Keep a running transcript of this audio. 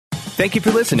Thank you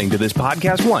for listening to this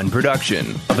Podcast One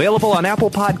production. Available on Apple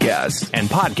Podcasts and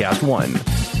Podcast One.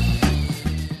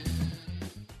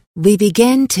 We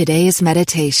begin today's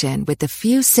meditation with a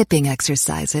few sipping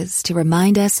exercises to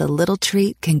remind us a little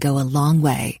treat can go a long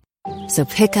way. So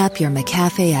pick up your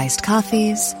McCafe iced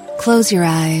coffees, close your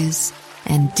eyes,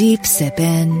 and deep sip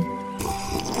in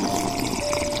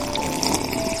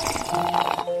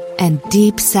and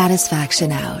deep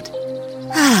satisfaction out.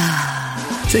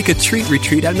 Take a treat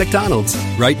retreat at McDonald's.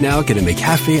 Right now, get a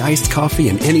McCafe iced coffee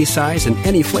in any size and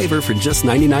any flavor for just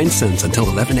 99 cents until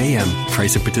 11 a.m.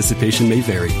 Price and participation may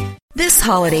vary. This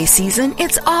holiday season,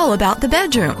 it's all about the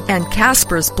bedroom, and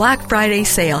Casper's Black Friday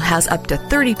sale has up to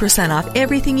 30% off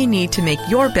everything you need to make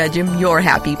your bedroom your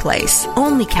happy place.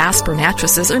 Only Casper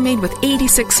mattresses are made with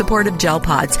 86 supportive gel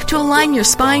pods to align your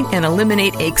spine and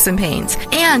eliminate aches and pains.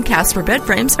 And Casper bed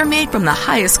frames are made from the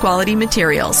highest quality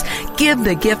materials. Give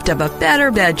the gift of a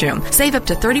better bedroom. Save up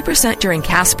to 30% during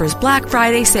Casper's Black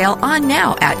Friday sale on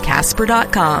now at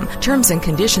Casper.com. Terms and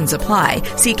conditions apply.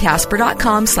 See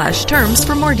Casper.com/terms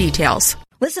for more details.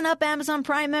 Listen up, Amazon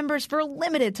Prime members. For a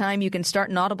limited time, you can start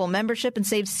an Audible membership and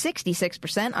save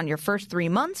 66% on your first 3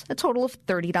 months, a total of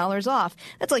 $30 off.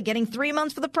 That's like getting 3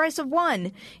 months for the price of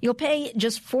one. You'll pay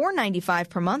just $4.95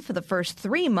 per month for the first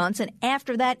 3 months, and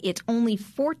after that, it's only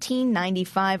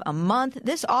 $14.95 a month.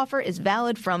 This offer is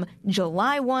valid from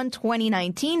July 1,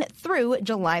 2019 through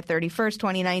July 31st,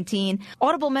 2019.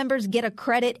 Audible members get a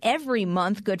credit every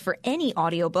month, good for any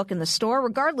audiobook in the store,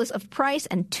 regardless of price,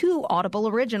 and 2 Audible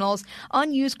originals.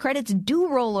 Unused credits do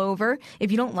roll over.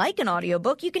 If you don't like an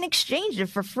audiobook, you can exchange it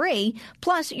for free.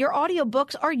 Plus, your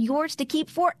audiobooks are yours to keep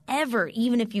forever,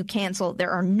 even if you cancel. There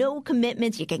are no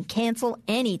commitments. You can cancel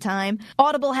anytime.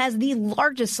 Audible has the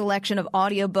largest selection of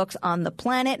audiobooks on the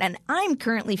planet, and I'm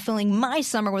currently filling my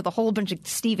summer with a whole bunch of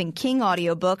Stephen King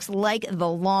audiobooks like The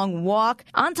Long Walk.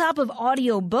 On top of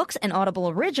audiobooks and Audible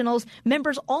originals,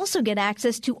 members also get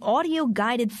access to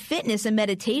audio-guided fitness and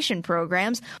meditation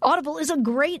programs. Audible is a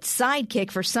great sidekick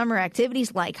for summer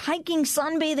activities like hiking,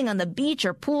 sunbathing on the beach,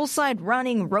 or poolside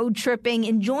running, road tripping,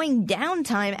 enjoying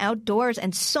downtime outdoors,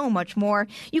 and so much more.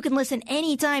 You can listen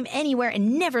anytime, anywhere,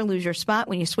 and never lose your spot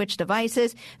when you switch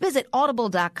devices. Visit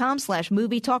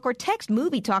audible.com/movietalk or text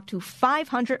movietalk to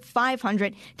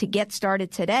 500-500 to get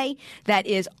started today. That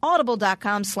is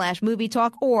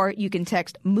audible.com/movietalk, or you can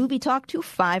text movietalk to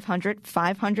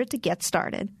 500-500 to get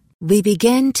started. We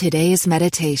begin today's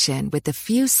meditation with a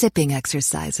few sipping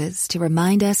exercises to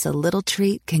remind us a little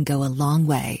treat can go a long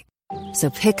way.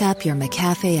 So pick up your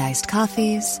McCafe iced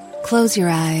coffees, close your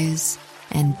eyes,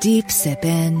 and deep sip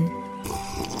in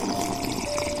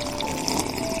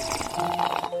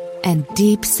and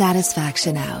deep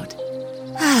satisfaction out.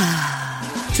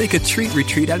 Take a treat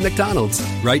retreat at McDonald's.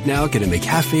 Right now, get a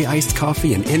McCafe iced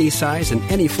coffee in any size and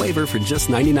any flavor for just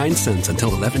 99 cents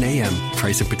until 11 a.m.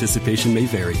 Price and participation may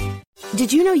vary.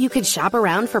 Did you know you could shop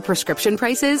around for prescription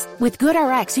prices? With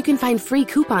GoodRx, you can find free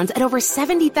coupons at over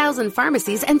 70,000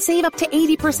 pharmacies and save up to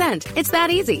 80%. It's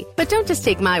that easy. But don't just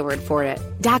take my word for it.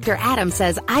 Dr. Adam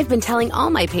says, I've been telling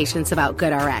all my patients about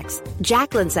GoodRx.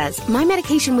 Jacqueline says, my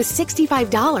medication was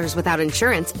 $65 without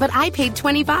insurance, but I paid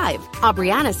 $25.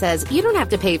 Aubriana says, you don't have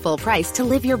to pay full price to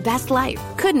live your best life.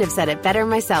 Couldn't have said it better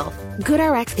myself.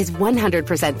 GoodRx is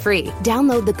 100% free.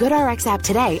 Download the GoodRx app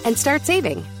today and start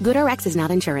saving. GoodRx is not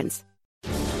insurance.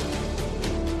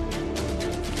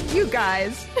 You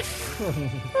guys.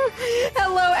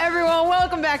 Hello, everyone.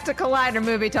 Welcome back to Collider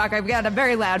Movie Talk. I've got a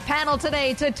very loud panel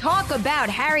today to talk about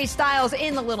Harry Styles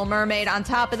in The Little Mermaid. On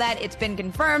top of that, it's been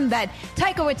confirmed that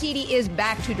Taika Waititi is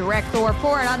back to direct Thor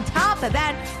 4. And on top of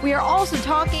that, we are also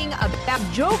talking about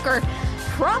Joker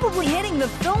probably hitting the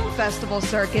film festival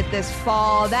circuit this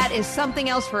fall. That is something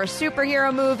else for a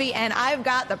superhero movie, and I've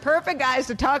got the perfect guys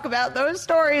to talk about those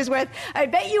stories with. I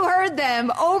bet you heard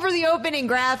them over the opening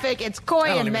graphic. It's Coy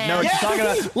and Man. No, what you're talking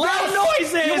about. Loud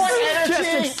noises! You want energy?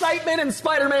 Just excitement and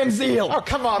Spider-Man zeal. Oh,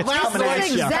 come on. This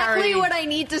is exactly what I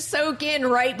need to soak in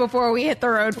right before we hit the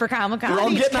road for Comic-Con. We're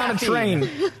all getting on a train.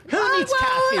 Who needs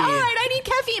caffeine? All right, I need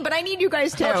caffeine, but I need you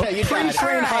guys too. Okay, you got it.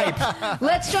 Train hype.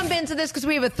 Let's jump into this because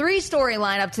we have a 3-story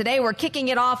lineup today. We're kicking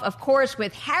it off, of course,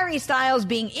 with Harry Styles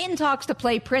being in talks to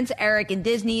play Prince Eric in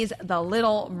Disney's The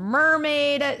Little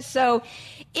Mermaid. So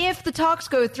if the talks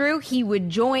go through, he would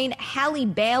join Halle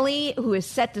Bailey, who is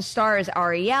set to star as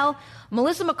Ariel.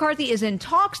 Melissa McCarthy is in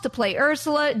talks to play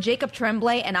Ursula. Jacob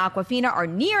Tremblay and Awkwafina are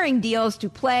nearing deals to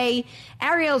play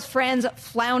Ariel's friends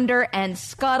Flounder and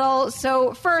Scuttle.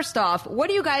 So first off, what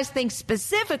do you guys think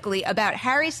specifically about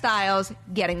Harry Styles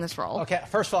getting this role? Okay,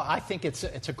 first of all, I think it's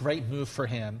a great move for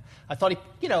him. I thought he,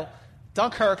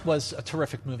 Dunkirk was a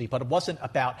terrific movie, but it wasn't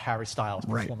about Harry Styles'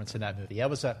 performance in that movie. It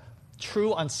was a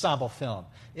true ensemble film.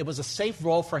 It was a safe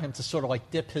role for him to sort of like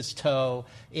dip his toe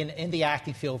in the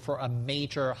acting field for a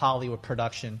major Hollywood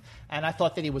production. And I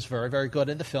thought that he was very, very good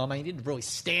in the film. I mean, he didn't really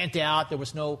stand out. There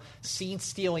was no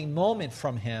scene-stealing moment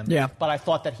from him. Yeah. But I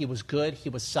thought that he was good. He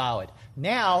was solid.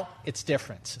 Now it's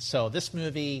different. So this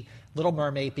movie, Little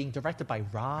Mermaid, being directed by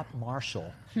Rob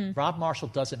Marshall. Rob Marshall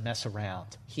doesn't mess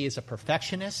around. He is a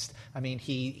perfectionist. I mean,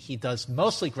 he does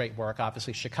mostly great work,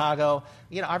 obviously. Chicago.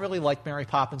 You know, I really like Mary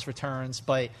Poppins Returns,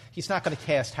 but he's not going to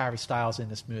cast Harry Styles in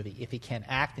this movie if he can't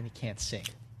act and he can't sing.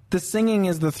 The singing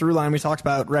is the through line we talked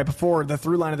about right before. The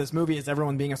through line of this movie is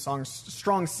everyone being a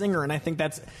strong singer, and I think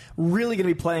that's really going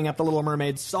to be playing up the Little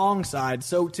Mermaid song side.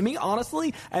 So to me,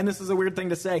 honestly, and this is a weird thing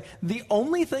to say, the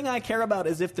only thing I care about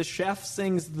is if the chef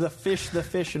sings the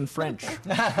fish in French.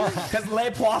 Because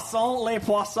les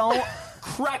poissons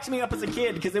cracked me up as a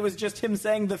kid because it was just him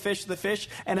saying the fish,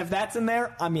 and if that's in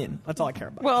there, I'm in. That's all I care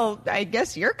about. Well, I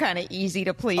guess you're kind of easy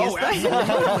to please. Oh, absolutely.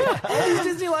 All these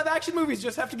Disney live-action movies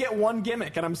just have to get one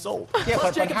gimmick, and I'm sold. Yeah,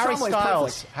 but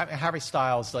Harry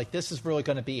Styles, like, this is really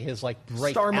going to be his, like,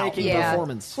 breakout star-making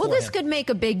performance. Well, this could make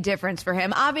a big difference for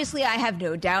him. Obviously, I have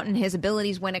no doubt in his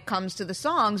abilities when it comes to the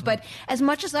songs, but as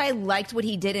much as I liked what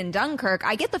he did in Dunkirk,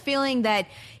 I get the feeling that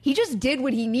he just did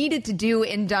what he needed to do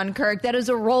in Dunkirk. That is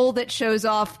a role that shows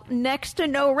off next to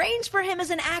no range for him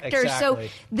as an actor. Exactly.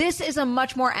 So this is a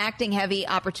much more acting-heavy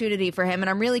opportunity for him, and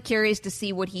I'm really curious to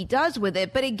see what he does with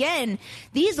it. But again,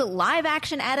 these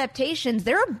live-action adaptations,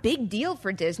 they're a big deal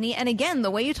for Disney. And again,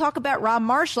 the way you talk about Rob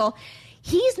Marshall,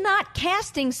 he's not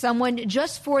casting someone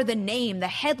just for the name, the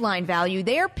headline value.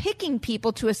 They are picking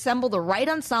people to assemble the right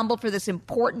ensemble for this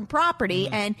important property.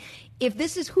 And if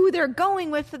this is who they're going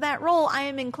with for that role, I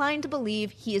am inclined to believe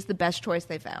he is the best choice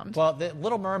they found. Well, The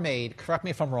Little Mermaid, correct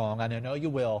me if I'm wrong, and I know you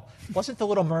will, wasn't The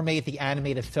Little Mermaid the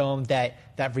animated film that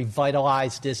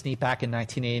revitalized Disney back in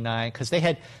 1989? Because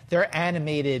their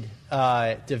animated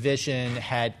division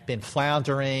had been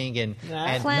floundering, and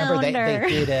remember they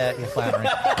did floundering.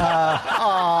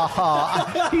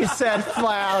 He said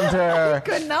flounder.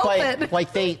 Couldn't help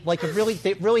it.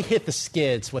 It really hit the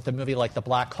skids with a movie like The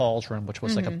Black Cauldron, which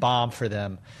was like a bomb for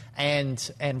them, and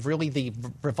really the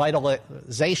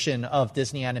revitalization of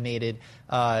Disney animated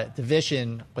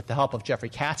division with the help of Jeffrey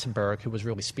Katzenberg, who was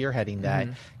really spearheading that.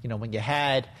 You know, when you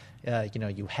had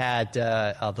you had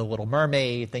The Little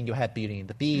Mermaid, then you had Beauty and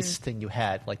the Beast, then you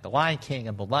had like The Lion King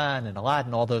and Mulan and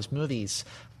Aladdin, all those movies.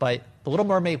 But The Little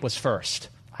Mermaid was first,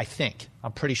 I think.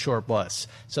 I'm pretty sure it was.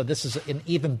 So this is an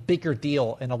even bigger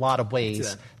deal in a lot of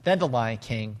ways than The Lion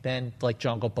King, than like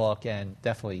Jungle Book, and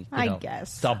definitely, I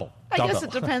guess. double. I guess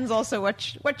it depends also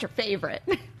what's your favorite.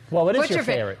 Well, what is your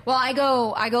favorite? Well, I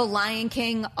go Lion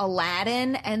King,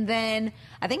 Aladdin, and then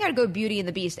I think I'd go Beauty and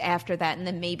the Beast after that, and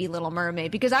then maybe Little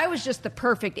Mermaid, because I was just the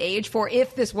perfect age for,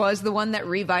 if this was the one that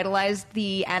revitalized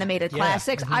the animated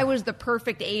classics, I was the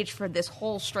perfect age for this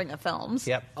whole string of films.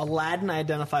 Yep. Aladdin I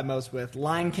identify most with.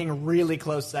 Lion King really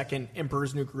close second.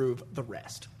 Emperor's New Groove the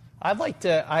rest. I'd like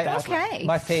to. Okay.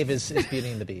 My fave is Beauty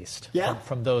and the Beast.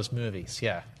 From those movies.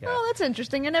 Yeah. Oh, that's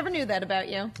interesting. I never knew that about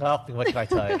you. Well, what can I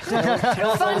tell you?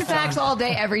 Fun facts all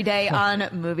day, every day on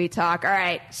Movie Talk. All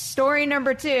right, story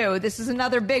number 2. This is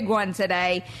another big one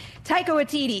today. Taika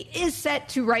Waititi is set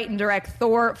to write and direct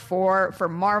Thor 4 for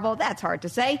Marvel. That's hard to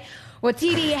say.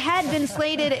 Waititi had been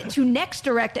slated to next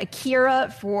direct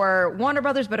Akira for Warner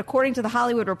Brothers, but according to The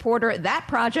Hollywood Reporter, that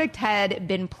project had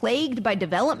been plagued by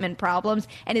development problems,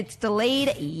 and it's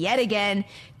delayed yet again.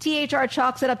 THR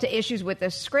chalks it up to issues with the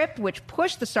script, which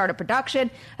pushed the start of production.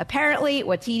 Apparently,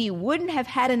 Waititi wouldn't have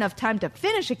had enough time to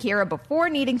finish Akira before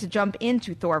needing to jump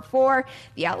into Thor 4.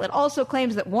 The outlet also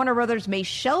claims that Warner Brothers may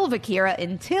shelve Akira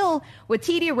until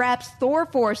Waititi wraps Thor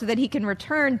 4 so that he can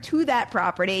return to that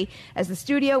property, as the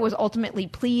studio was ultimately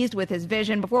pleased with his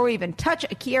vision. Before we even touch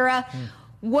Akira,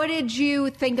 what did you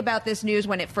think about this news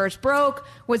when it first broke?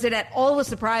 Was it at all a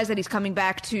surprise that he's coming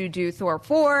back to do Thor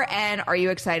 4? And are you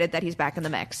excited that he's back in the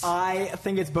mix? I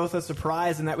think it's both a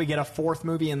surprise in that we get a 4th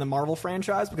movie in the Marvel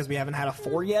franchise, because we haven't had a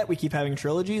 4 yet. We keep having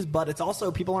trilogies, but it's also,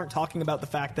 people aren't talking about the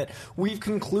fact that we've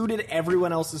concluded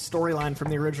everyone else's storyline from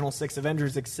the original 6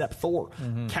 Avengers except Thor.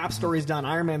 Cap's story's done,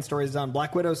 Iron Man's story's done,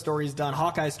 Black Widow's story's done,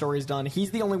 Hawkeye's story's done. He's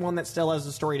the only one that still has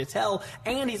a story to tell,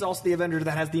 and he's also the Avenger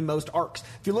that has the most arcs.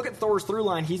 If you look at Thor's through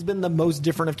line, he's been the most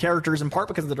different of characters, in part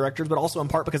because of the directors, but also in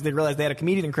part because they realized they had a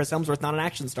comedian in Chris Hemsworth, not an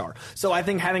action star. So I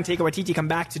think having Taika Waititi come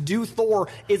back to do Thor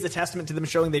is a testament to them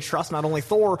showing they trust not only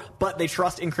Thor, but they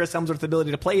trust in Chris Hemsworth's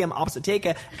ability to play him opposite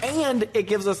Taika, and it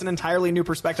gives us an entirely new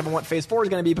perspective on what Phase 4 is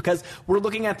going to be, because we're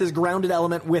looking at this grounded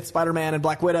element with Spider-Man and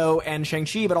Black Widow and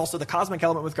Shang-Chi, but also the cosmic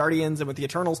element with Guardians and with the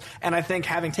Eternals, and I think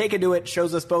having Taika do it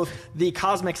shows us both the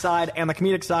cosmic side and the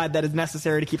comedic side that is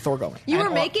necessary to keep Thor going. You were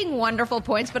making wonderful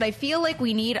points, but I feel like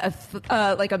we need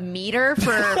a meter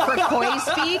for Koi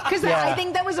speak, because I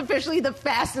think that was officially the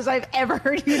fastest I've ever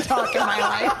heard you talk in my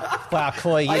life. Wow,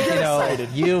 Koi,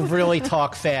 you really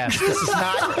talk fast. This is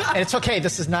not, and it's okay,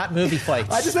 this is not movie fights.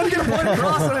 I just had to get a point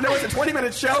across, and I know it's a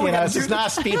 20-minute show. This is not a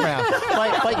speed round.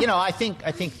 But I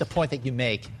think the point that you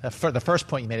make, for the first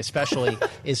point you made especially,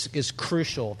 is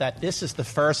crucial, that this is the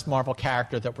first Marvel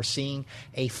character that we're seeing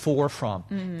a Thor from,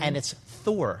 and it's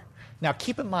Thor. Now,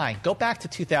 keep in mind, go back to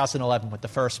 2011 with the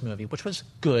first movie, which was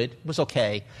good, was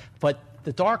okay, but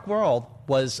The Dark World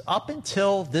was, up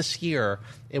until this year,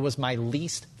 it was my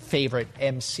least favorite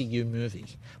MCU movie.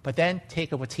 But then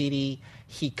Taika Waititi,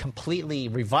 he completely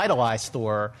revitalized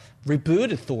Thor,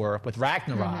 rebooted Thor with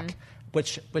Ragnarok,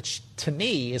 which to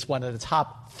me is one of the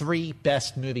top 3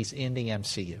 best movies in the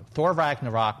MCU. Thor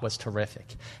Ragnarok was terrific.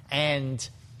 And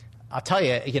I'll tell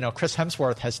you, Chris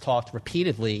Hemsworth has talked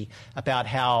repeatedly about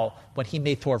how when he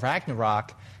made Thor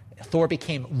Ragnarok, Thor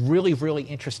became really, really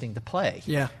interesting to play.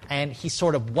 Yeah. And he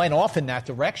sort of went off in that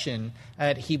direction.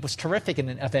 And he was terrific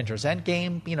in Avengers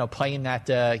Endgame, playing that,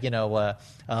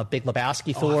 Big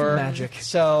Lebowski Thor. Magic.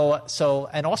 So,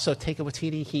 and also Taika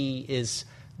Waititi, he is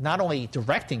not only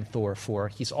directing Thor 4,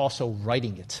 he's also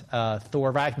writing it.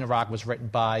 Thor Ragnarok was written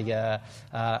by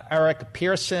Eric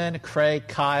Pearson, Craig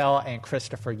Kyle, and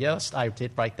Christopher Yost. I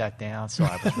did write that down, so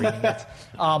I was reading it.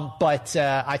 But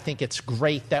I think it's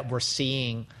great that we're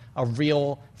seeing a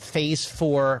real Phase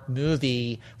 4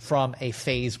 movie from a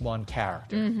Phase 1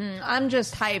 character. I'm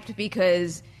just hyped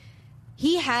because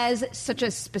he has such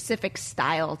a specific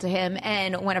style to him,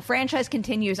 and when a franchise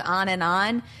continues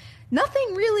on,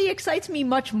 nothing really excites me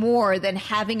much more than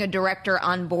having a director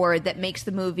on board that makes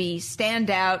the movie stand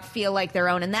out, feel like their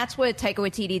own. And that's what Taika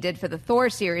Waititi did for the Thor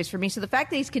series for me. So the fact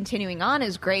that he's continuing on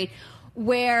is great.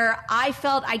 Where I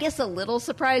felt, I guess, a little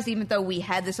surprised, even though we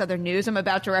had this other news I'm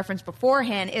about to reference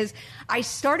beforehand, is I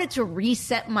started to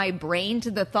reset my brain to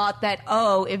the thought that,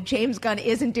 if James Gunn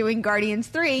isn't doing Guardians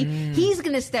 3, he's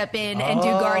going to step in and do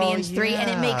Guardians 3. And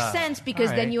it makes sense because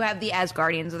then you have the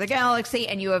Asgardians of the Galaxy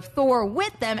and you have Thor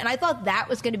with them. And I thought that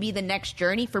was going to be the next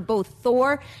journey for both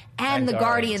Thor and the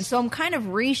Guardians. So I'm kind of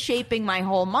reshaping my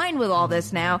whole mind with all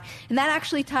this now. And that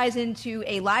actually ties into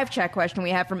a live chat question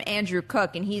we have from Andrew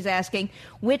Cook. And he's asking,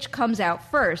 which comes out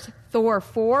first, Thor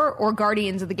 4 or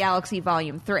Guardians of the Galaxy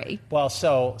Volume 3? Well,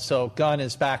 so Gunn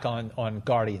is back on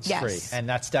Guardians 3, and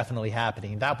that's definitely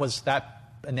happening. That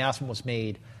announcement was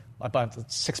made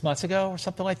about 6 months ago or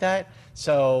something like that.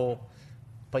 So,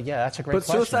 but yeah, that's a great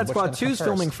question. But Suicide Squad 2 is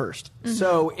filming first.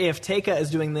 So if Taika is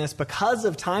doing this because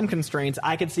of time constraints,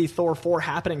 I could see Thor 4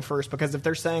 happening first, because if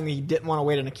they're saying he didn't want to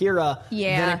wait on Akira,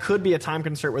 then it could be a time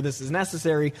constraint where this is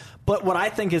necessary. But what I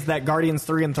think is that Guardians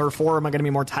 3 and Thor 4 are going to be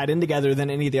more tied in together than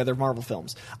any of the other Marvel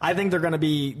films. I think they're going to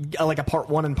be like a part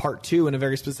 1 and part 2 in a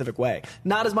very specific way.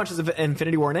 Not as much as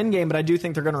Infinity War and Endgame, but I do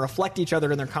think they're going to reflect each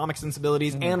other in their comic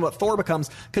sensibilities and what Thor becomes.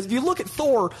 Because if you look at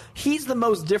Thor, he's the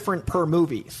most different per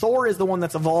movie. Thor is the one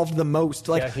that's evolved the most.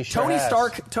 Like Tony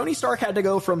Stark had to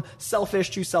go from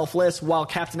selfish to selfless, while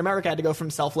Captain America had to go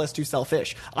from selfless to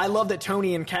selfish. I love that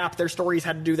Tony and Cap, their stories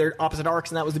had to do their opposite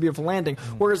arcs, and that was the beautiful landing.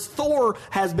 Whereas Thor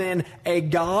has been a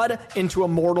god into a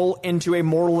mortal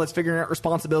that's figuring out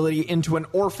responsibility, into an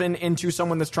orphan, into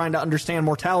someone that's trying to understand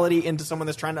mortality, into someone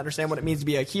that's trying to understand what it means to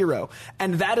be a hero.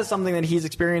 And that is something that he's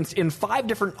experienced in 5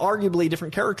 different, arguably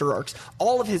different character arcs.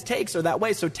 All of his takes are that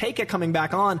way. So Taika coming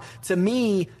back on, to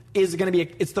me, is going to be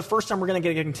it's the first time we're going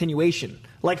to get a continuation.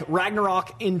 Like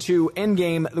Ragnarok into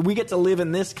Endgame, we get to live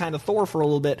in this kind of Thor for a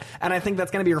little bit, and I think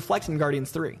that's going to be reflected in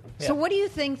Guardians 3. So what do you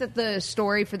think that the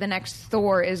story for the next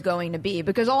Thor is going to be?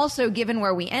 Because also, given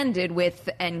where we ended with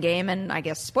Endgame, and I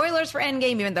guess spoilers for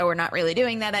Endgame, even though we're not really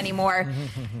doing that anymore,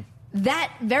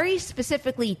 that very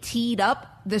specifically teed up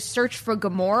the search for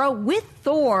Gamora with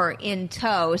Thor in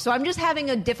tow. So I'm just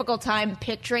having a difficult time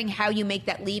picturing how you make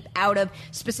that leap out of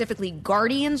specifically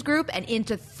Guardians group and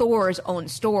into Thor's own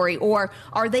story. Or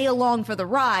are they along for the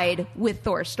ride with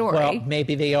Thor's story? Well,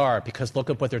 maybe they are, because look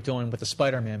at what they're doing with the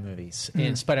Spider-Man movies.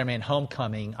 In Spider-Man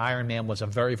Homecoming, Iron Man was a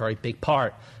very, very big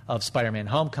part of Spider-Man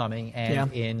Homecoming.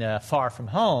 And in Far From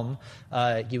Home,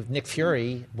 Nick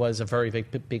Fury was a very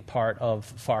big part of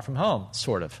Far From Home,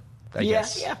 sort of. I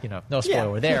guess. Yeah. No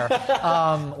spoiler there,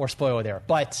 or spoiler there.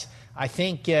 But I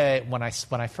think when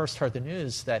I first heard the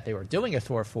news that they were doing a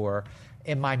Thor 4,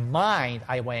 in my mind,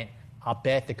 I went, I'll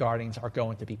bet the Guardians are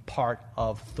going to be part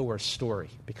of Thor's story,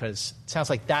 because it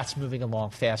sounds like that's moving along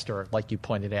faster, like you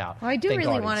pointed out. Well, I do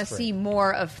really want to see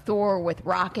more of Thor with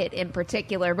Rocket in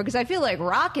particular, because I feel like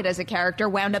Rocket as a character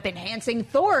wound up enhancing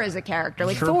Thor as a character.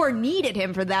 Like, Thor needed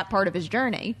him for that part of his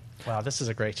journey. Wow, this is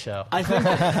a great show. I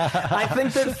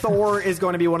think that Thor is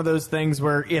going to be one of those things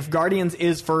where if Guardians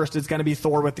is first, it's going to be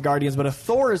Thor with the Guardians. But if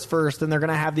Thor is first, then they're going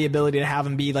to have the ability to have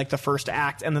him be like the first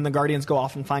act, and then the Guardians go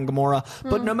off and find Gamora.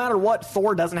 But no matter what,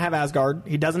 Thor doesn't have Asgard.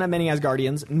 He doesn't have many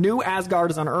Asgardians. New Asgard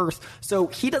is on Earth, so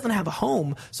he doesn't have a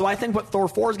home. So I think what Thor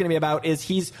 4 is going to be about is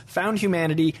he's found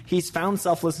humanity, he's found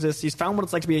selflessness, he's found what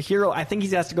it's like to be a hero. I think he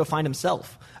has to go find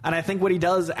himself. And I think what he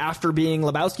does after being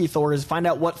Lebowski Thor is find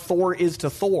out what Thor is to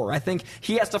Thor. I think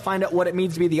he has to find out what it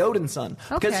means to be the Odin son.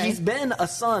 Because he's been a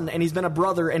son, and he's been a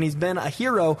brother, and he's been a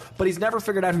hero, but he's never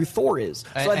figured out who Thor is.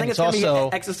 So I think it's going to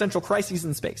be existential crises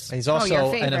in space. He's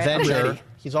also an Avenger.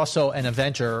 He's also an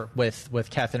Avenger with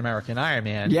Captain America and Iron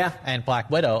Man and Black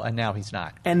Widow, and now he's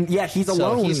not. And he's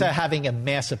alone. So he's having a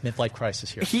massive midlife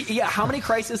crisis here. How many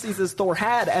crises has Thor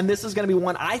had? And this is going to be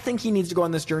one. I think he needs to go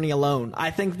on this journey alone.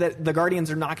 I think that the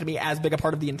Guardians are not going to be as big a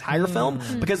part of the entire film,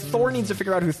 because Thor needs to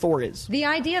figure out who Thor is. The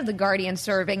idea of the Guardians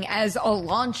serving as a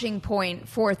launching point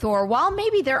for Thor, while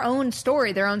maybe their own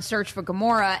story, their own search for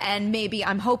Gamora, and maybe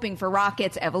I'm hoping for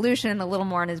Rocket's evolution, a little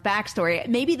more on his backstory,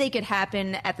 maybe they could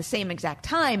happen at the same exact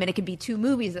time, and it could be two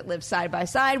movies that live side by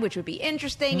side, which would be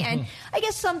interesting. And I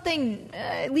guess something,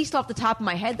 at least off the top of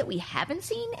my head, that we haven't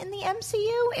seen in the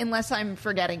MCU, unless I'm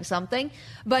forgetting something.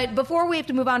 But before we have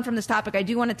to move on from this topic, I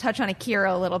do want to touch on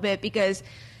Akira a little bit, because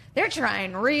they're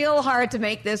trying real hard to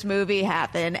make this movie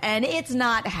happen, and it's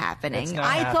not happening.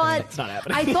 I thought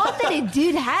that it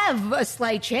did have a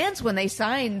slight chance when they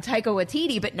signed Taika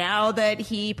Waititi, but now that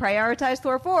he prioritized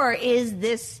Thor 4,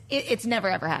 it's never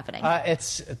ever happening.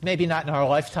 It's maybe not in our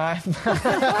lifetime.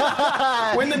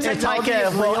 When the technology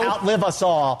will outlive us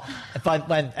all,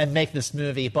 and make this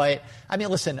movie. But I mean,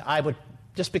 listen, I would.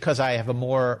 Just because I have a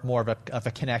more of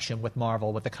a connection with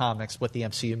Marvel, with the comics, with the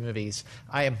MCU movies,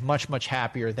 I am much, much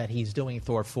happier that he's doing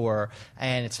Thor 4.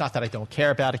 And it's not that I don't care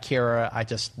about Akira. I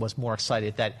just was more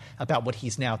excited about what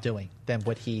he's now doing than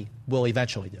what he will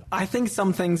eventually do. I think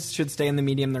some things should stay in the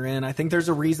medium they're in. I think there's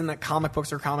a reason that comic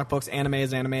books are comic books, anime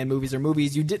is anime, and movies are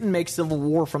movies. You didn't make Civil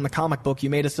War from the comic book. You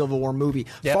made a Civil War movie.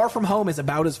 Yep. Far From Home is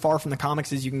about as far from the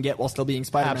comics as you can get while still being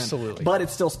Spider-Man. Absolutely. But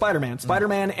it's still Spider-Man.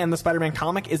 Spider-Man and the Spider-Man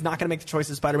comic is not going to make the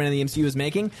choices Spider-Man in the MCU is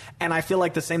making. And I feel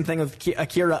like the same thing with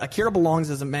Akira. Akira belongs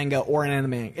as a manga or an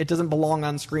anime. It doesn't belong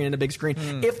on screen in a big screen.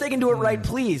 If they can do it right,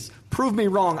 please prove me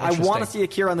wrong. I want to see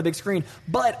Akira on the big screen.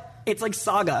 But it's like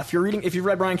Saga. If you've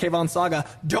read Brian K. Vaughan's Saga,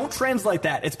 don't translate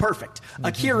that. It's perfect.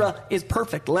 Akira is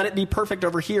perfect. Let it be perfect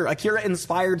over here. Akira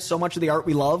inspired so much of the art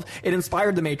we love. It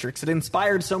inspired The Matrix. It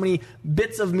inspired so many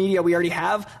bits of media we already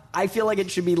have. I feel like it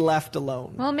should be left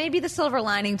alone. Well, maybe the silver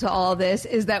lining to all this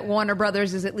is that Warner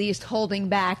Brothers is at least holding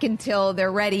back until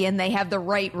they're ready and they have the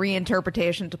right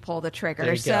reinterpretation to pull the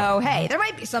trigger. So, hey, there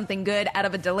might be something good out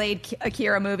of a delayed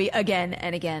Akira movie again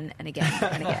and again and again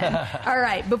and again. All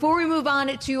right, before we move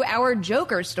on to our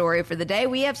Joker story for the day,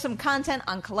 we have some content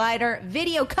on Collider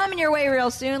Video coming your way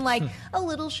real soon, like a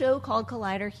little show called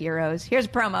Collider Heroes. Here's a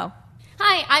promo.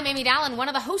 Hi, I'm Amy Dallin, one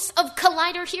of the hosts of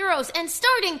Collider Heroes, and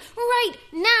starting right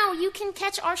now, you can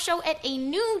catch our show at a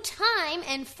new time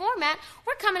and format.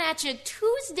 We're coming at you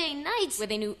Tuesday nights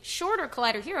with a new shorter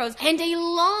Collider Heroes and a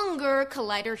longer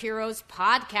Collider Heroes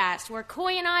podcast, where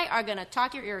Coy and I are going to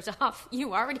talk your ears off.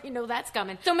 You already know that's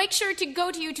coming. So make sure to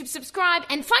go to YouTube, subscribe,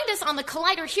 and find us on the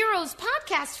Collider Heroes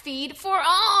podcast feed for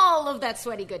all of that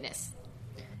sweaty goodness.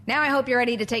 Now I hope you're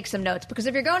ready to take some notes, because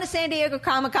if you're going to San Diego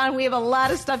Comic-Con, we have a lot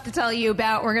of stuff to tell you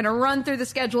about. We're going to run through the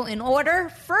schedule in order.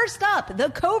 First up, the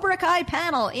Cobra Kai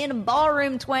panel in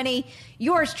Ballroom 20.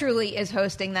 Yours truly is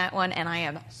hosting that one, and I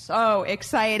am so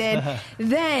excited.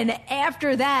 Then,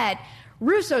 after that,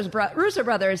 Russo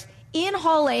Brothers in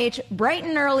Hall H, bright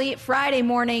and early Friday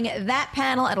morning. That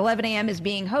panel at 11 a.m. is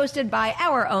being hosted by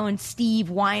our own Steve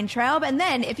Weintraub. And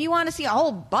then, if you want to see a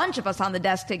whole bunch of us on the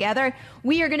desk together,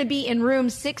 we are going to be in room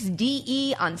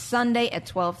 6DE on Sunday at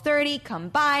 12:30. Come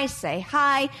by, say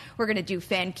hi. We're going to do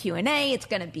fan Q&A. It's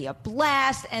going to be a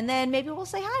blast. And then maybe we'll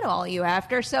say hi to all of you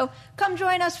after. So come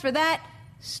join us for that.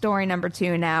 Story number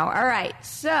 2 now. All right,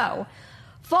 so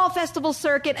Fall Festival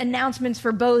Circuit announcements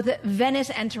for both Venice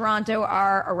and Toronto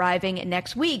are arriving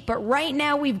next week. But right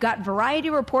now, we've got Variety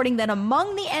reporting that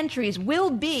among the entries will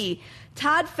be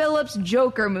Todd Phillips'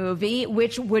 Joker movie,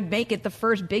 which would make it the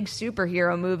first big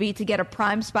superhero movie to get a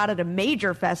prime spot at a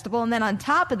major festival. And then on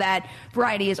top of that,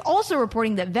 Variety is also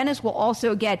reporting that Venice will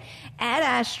also get Ad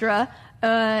Astra,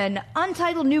 an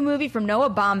untitled new movie from Noah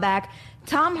Baumbach,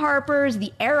 Tom Harper's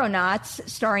The Aeronauts,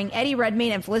 starring Eddie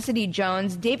Redmayne and Felicity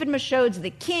Jones, David Michôd's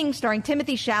The King, starring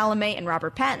Timothée Chalamet and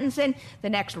Robert Pattinson, the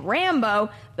next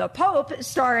Rambo, The Pope,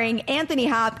 starring Anthony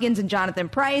Hopkins and Jonathan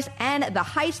Pryce, and the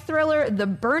heist thriller The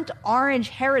Burnt Orange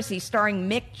Heresy, starring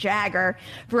Mick Jagger.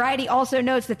 Variety also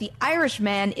notes that The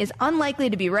Irishman is unlikely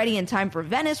to be ready in time for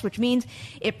Venice, which means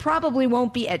it probably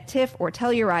won't be at TIFF or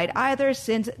Telluride either,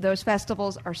 since those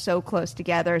festivals are so close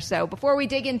together. So before we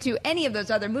dig into any of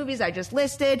those other movies I just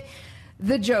listed,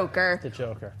 The Joker.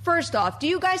 First off, do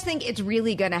you guys think it's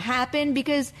really going to happen?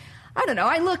 Because I don't know.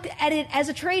 I looked at it as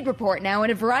a trade report now,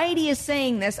 and if Variety is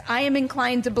saying this, I am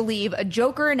inclined to believe a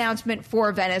Joker announcement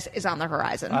for Venice is on the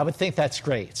horizon. I would think that's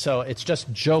great. So it's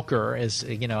just Joker is,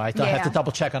 I have to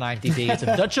double check on IMDb. Is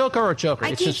it The Joker or Joker?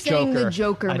 It's just Joker. I keep saying the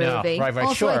Joker movie. Right,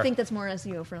 also, sure. I think that's more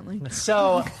SEO friendly.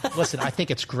 So, listen, I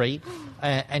think it's great.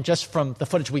 And just from the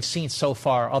footage we've seen so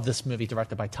far of this movie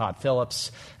directed by Todd Phillips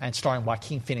and starring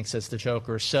Joaquin Phoenix as the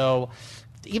Joker. So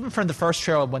even from the first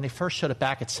trailer, when they first showed it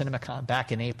back at CinemaCon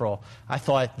back in April, I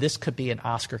thought this could be an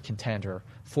Oscar contender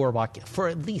for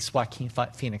at least Joaquin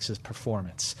Phoenix's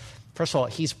performance. First of all,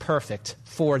 he's perfect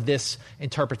for this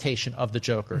interpretation of the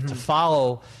Joker. To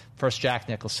follow first Jack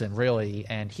Nicholson, really,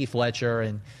 and Heath Ledger,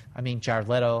 and, Jared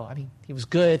Leto. He was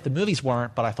good. The movies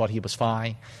weren't, but I thought he was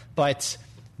fine. But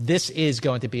this is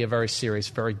going to be a very serious,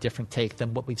 very different take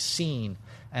than what we've seen.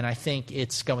 And I think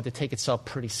it's going to take itself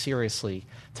pretty seriously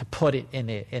to put it in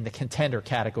the contender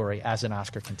category as an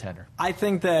Oscar contender. I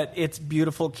think that it's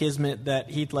beautiful kismet that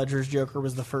Heath Ledger's Joker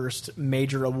was the first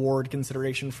major award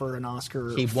consideration for an Oscar.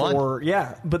 He won.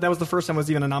 Yeah, but that was the first time it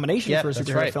was even a nomination for a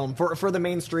superhero film. For the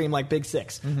mainstream, like Big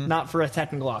Six, not for a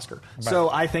technical Oscar. Right. So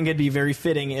I think it'd be very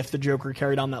fitting if the Joker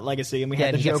carried on that legacy and we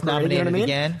had the Joker nominated, you know what I mean?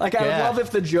 Again. Like, I would love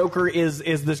if the Joker is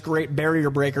this great barrier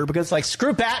breaker, because like,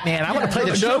 screw Batman, I want to play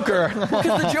the Joker.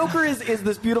 Because the Joker is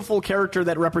this beautiful character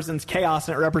that represents chaos,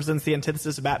 and it represents the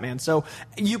antithesis of Batman. So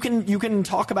you can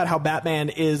talk about how Batman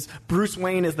is, Bruce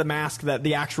Wayne is the mask that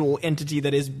the actual entity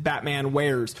that is Batman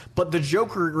wears, but the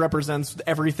Joker represents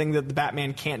everything that the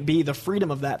Batman can't be, the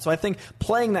freedom of that. So I think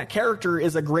playing that character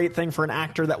is a great thing for an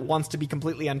actor that wants to be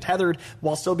completely untethered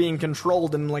while still being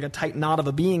controlled in like a tight knot of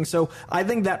a being. So I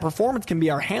think that performance can be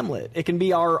our Hamlet. It can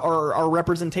be our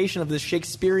representation of this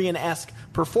Shakespearean-esque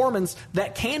performance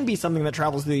that can be something that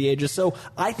travels through the ages. So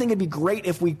I think it'd be great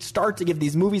if we start to give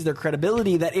these movies their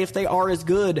credibility, that if they are as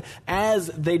good as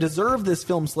they deserve this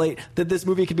film slate, that this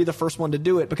movie could be the first one to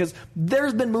do it, because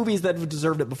there's been movies that have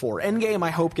deserved it before. Endgame, I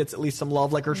hope, gets at least some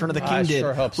love, like Return of the King did.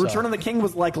 Sure hope so. Return of the King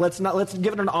was like, let's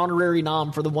give it an honorary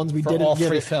nom for the ones we didn't all give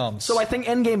three it. films. So I think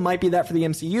Endgame might be that for the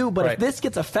MCU, but if this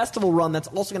gets a festival run, that's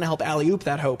also going to help alley-oop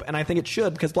that hope, and I think it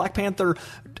should, because Black Panther...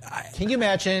 Can you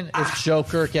imagine if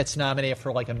Joker gets nominated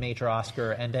for like a major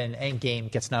Oscar and then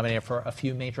Endgame gets nominated for a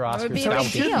few major Oscars? That would be a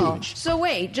big deal. So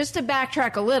wait, just to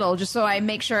backtrack a little, just so I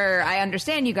make sure I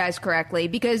understand you guys correctly,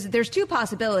 because there's two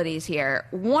possibilities here.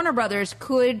 Warner Brothers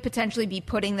could potentially be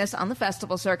putting this on the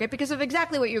festival circuit because of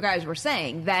exactly what you guys were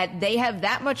saying, that they have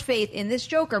that much faith in this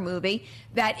Joker movie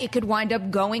that it could wind up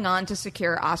going on to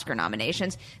secure Oscar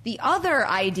nominations. The other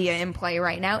idea in play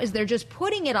right now is they're just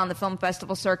putting it on the film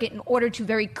festival circuit in order to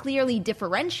very clearly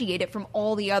differentiate it from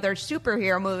all the other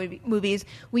superhero movies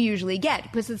we usually get.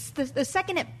 Because it's the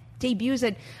second it debuts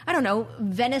at, I don't know,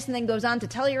 Venice and then goes on to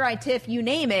Telluride, TIFF, you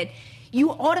name it,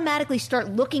 you automatically start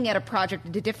looking at a project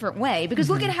a different way. Because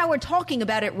look at how we're talking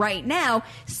about it right now,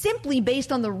 simply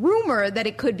based on the rumor that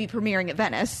it could be premiering at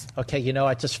Venice. Okay,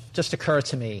 it just occurred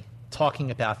to me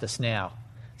talking about this now.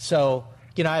 So,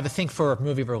 I have a thing for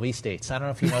movie release dates. I don't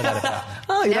know if you know that about me.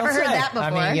 Oh, you never heard that before.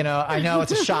 I know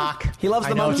it's a shock. He loves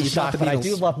the monkeys, it's a shock, not the but I Beatles.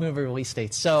 do love movie release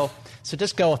dates. So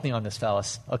just go with me on this,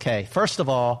 fellas. Okay, first of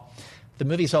all, the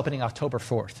movie's opening October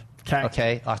 4th.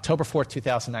 Okay, October 4th,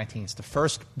 2019. It's the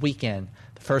first weekend,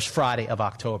 the first Friday of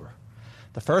October.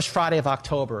 The first Friday of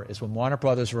October is when Warner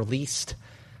Brothers released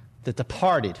The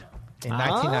Departed in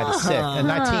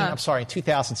 1996. In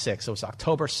 2006. It was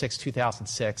October 6,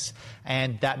 2006,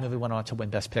 and that movie went on to win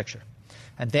Best Picture.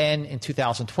 And then in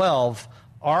 2012,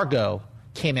 Argo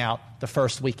came out the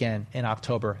first weekend in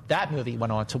October. That movie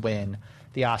went on to win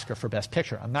the Oscar for Best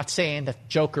Picture. I'm not saying that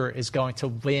Joker is going to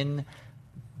win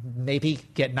maybe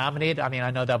get nominated. I mean,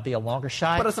 I know that'll be a longer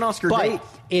shot. But it's an Oscar date.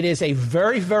 It is a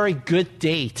very, very good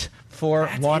date for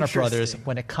Warner Brothers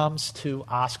when it comes to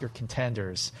Oscar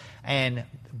contenders. And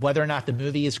whether or not the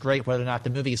movie is great, whether or not the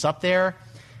movie is up there,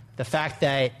 the fact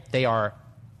that they are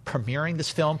premiering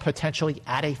this film potentially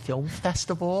at a film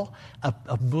festival,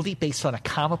 a movie based on a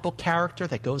comic book character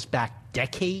that goes back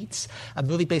decades, a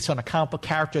movie based on a comic book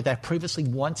character that previously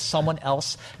won someone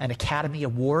else an Academy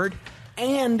Award.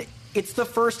 And it's the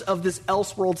first of this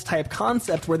Elseworlds type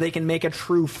concept where they can make a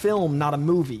true film, not a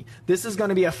movie. This is going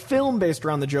to be a film based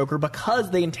around the Joker because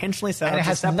they intentionally set out to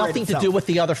separate itself. And it has nothing to do with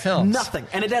the other films. Nothing.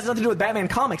 And it has nothing to do with Batman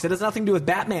comics. It has nothing to do with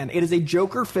Batman. It is a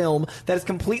Joker film that is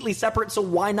completely separate, so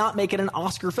why not make it an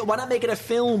Oscar film? Why not make it a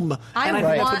film? I think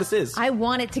that's what this is. I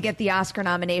want it to get the Oscar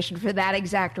nomination for that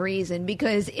exact reason,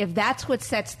 because if that's what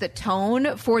sets the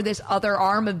tone for this other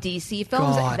arm of DC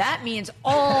films, that means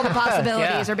all the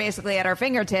possibilities are basically at our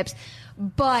fingertips.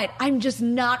 But I'm just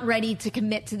not ready to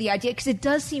commit to the idea, because it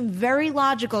does seem very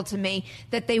logical to me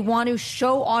that they want to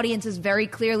show audiences very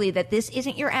clearly that this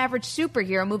isn't your average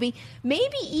superhero movie,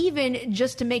 maybe even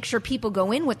just to make sure people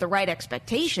go in with the right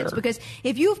expectations. Because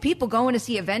if you have people going to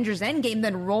see Avengers Endgame,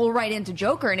 then roll right into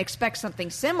Joker and expect something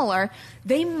similar,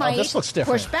 they might this looks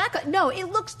different. push back. No,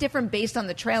 it looks different based on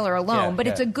the trailer alone, but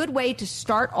it's a good way to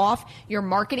start off your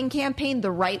marketing campaign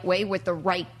the right way with the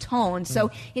right tone. So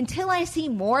until I see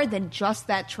more than just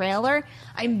that trailer,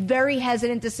 I'm very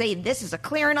hesitant to say this is a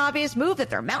clear and obvious move that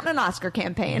they're mounting an Oscar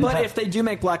campaign. But if they do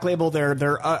make Black Label their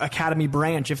Academy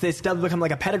branch, if they still become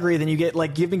like a pedigree, then you get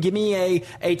like give me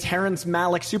a Terrence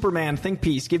Malick Superman think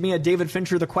piece, give me a David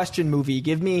Fincher The Question movie,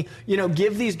 give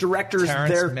these directors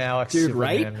their Malick dude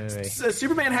Superman right movie.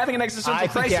 Superman having an existential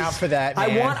crisis. I'd be down for that,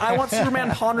 man. I want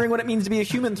Superman pondering what it means to be a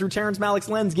human through Terrence Malick's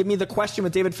lens. Give me The Question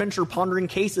with David Fincher pondering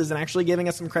cases and actually giving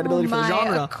us some credibility for the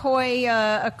genre.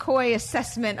 A coy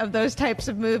assessment of those types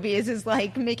of movies is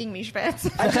like making me schwitz.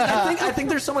 I think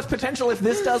there's so much potential. If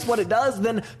this does what it does,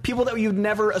 then people that you'd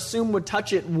never assume would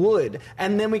touch it would,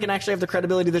 and then we can actually have the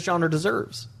credibility the genre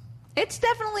deserves. It's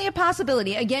definitely a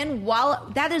possibility. Again,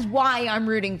 while that is why I'm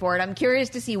rooting for it, I'm curious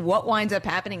to see what winds up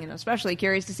happening, and especially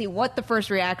curious to see what the first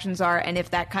reactions are and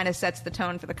if that kind of sets the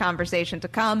tone for the conversation to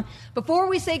come. Before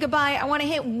we say goodbye, I want to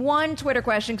hit one Twitter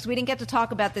question because we didn't get to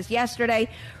talk about this yesterday.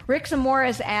 Rick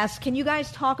Morris asked, can you guys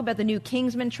talk about the new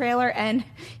Kingsman trailer? And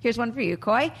here's one for you,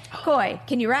 Coy. Coy,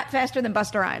 can you rap faster than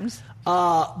Busta Rhymes?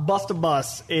 Busta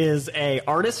Bus is a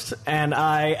artist, and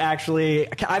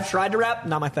I've tried to rap,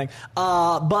 not my thing.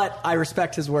 But I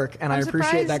respect his work, and I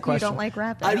appreciate that question. You don't like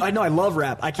rap? I know I love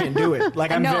rap. I can't do it. Like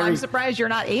I'm surprised you're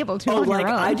not able to. On your own.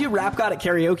 I do Rap God at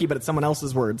karaoke, but it's someone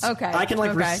else's words. Okay, I can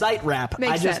recite rap.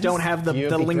 Makes I just sense. Don't have the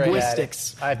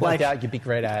linguistics. I have no doubt you'd be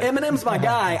great at it. Eminem's my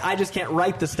guy. I just can't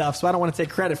write the stuff, so I don't want to take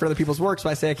credit for other people's work.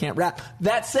 So I say I can't rap.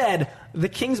 That said, the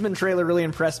Kingsman trailer really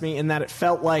impressed me in that it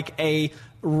felt like a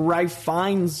Ralph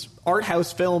Fiennes art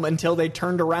house film until they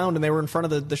turned around and they were in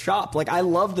front of the shop. Like, I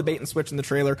loved the bait and switch in the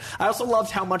trailer. I also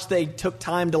loved how much they took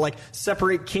time to like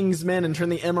separate Kingsman and turn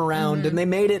the M around, and they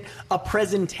made it a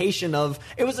presentation of.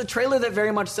 It was a trailer that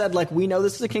very much said like, we know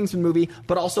this is a Kingsman movie,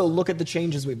 but also look at the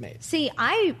changes we've made. See,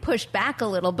 I pushed back a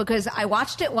little because I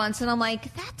watched it once and I'm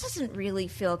like, that doesn't really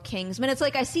feel Kingsman. It's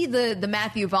like I see the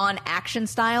Matthew Vaughn action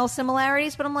style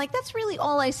similarities, but I'm like, that's really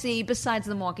all I see besides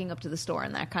them walking up to the store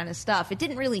and that kind of stuff. It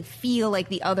didn't really feel like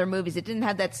the other movies. It didn't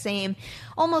have that same,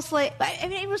 almost like, I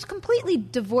mean, it was completely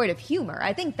devoid of humor.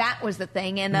 I think that was the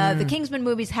thing. And the Kingsman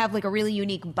movies have like a really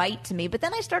unique bite to me. But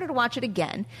then I started to watch it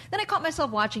again. Then I caught myself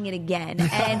watching it again.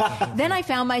 And then I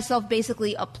found myself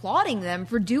basically applauding them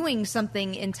for doing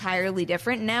something entirely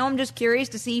different. Now I'm just curious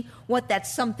to see what that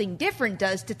something different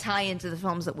does to tie into the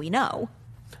films that we know.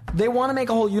 They want to make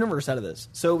a whole universe out of this.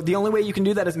 So the only way you can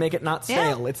do that is make it not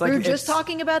stale. Yeah. It's like we were just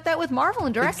talking about that with Marvel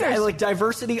and directors. Exactly, like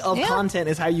diversity of content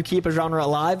is how you keep a genre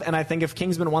alive. And I think if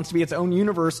Kingsman wants to be its own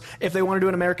universe, if they want to do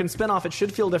an American spinoff, it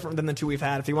should feel different than the two we've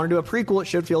had. If they want to do a prequel, it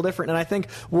should feel different. And I think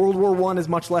World War I is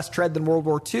much less tread than World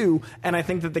War II. And I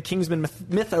think that the Kingsman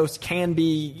mythos can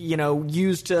be,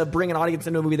 used to bring an audience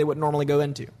into a movie they wouldn't normally go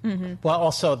into. Mm-hmm. Well,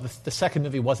 also, the second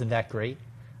movie wasn't that great.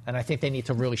 And I think they need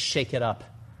to really shake it up,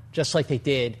 just like they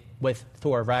did with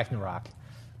Thor Ragnarok.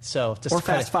 So just or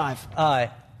Fast Five.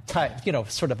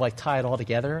 Sort of like tie it all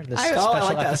together. This I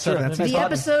like that. The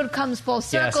episode comes full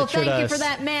circle. Yes, thank you for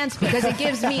that, Mance, because it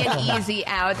gives me an easy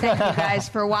out. Thank you guys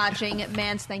for watching.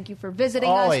 Mance, thank you for visiting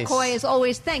us. Coy, as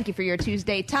always, thank you for your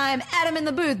Tuesday time. Adam in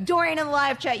the booth, Dorian in the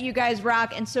live chat, you guys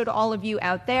rock, and so to all of you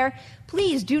out there.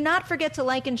 Please do not forget to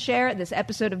like and share this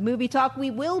episode of Movie Talk.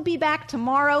 We will be back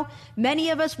tomorrow. Many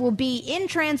of us will be in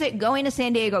transit going to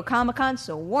San Diego Comic-Con,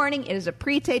 so warning, it is a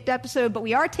pre-taped episode, but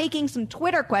we are taking some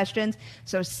Twitter questions,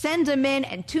 so send them in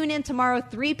and tune in tomorrow,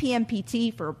 3 p.m.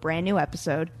 PT, for a brand new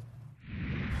episode.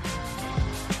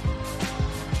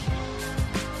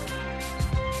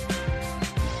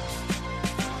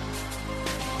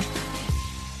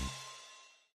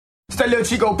 It's that little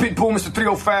Chico Pitbull, Mr.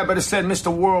 305, better said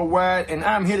Mr. Worldwide, and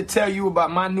I'm here to tell you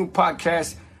about my new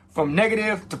podcast, From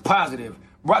Negative to Positive,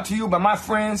 brought to you by my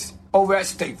friends over at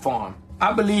State Farm.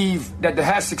 I believe that to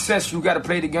have success, you got to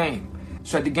play the game,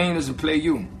 so that the game doesn't play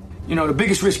you. You know, the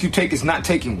biggest risk you take is not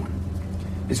taking one.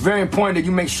 It's very important that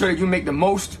you make sure that you make the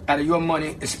most out of your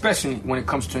money, especially when it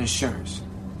comes to insurance.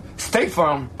 State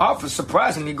Farm offers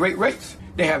surprisingly great rates.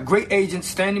 They have great agents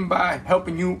standing by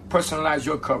helping you personalize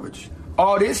your coverage.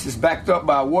 All this is backed up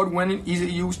by award-winning,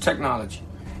 easy-to-use technology.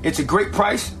 It's a great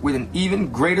price with an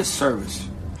even greater service.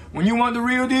 When you want the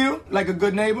real deal, like a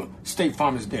good neighbor, State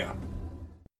Farm is there.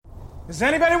 Does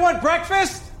anybody want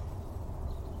breakfast?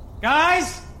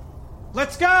 Guys,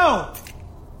 let's go.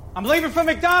 I'm leaving for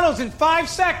McDonald's in 5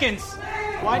 seconds.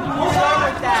 Why do you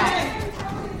start with that?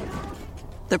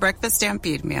 The Breakfast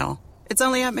Stampede Meal. It's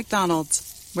only at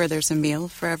McDonald's, where there's a meal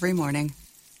for every morning.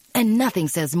 And nothing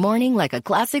says morning like a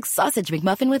classic sausage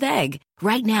McMuffin with egg.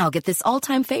 Right now, get this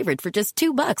all-time favorite for just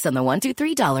 $2 on the $1,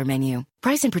 $2, $3 menu.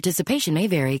 Price and participation may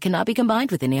vary. Cannot be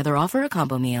combined with any other offer or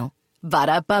combo meal.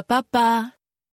 Ba-da-ba-ba-ba.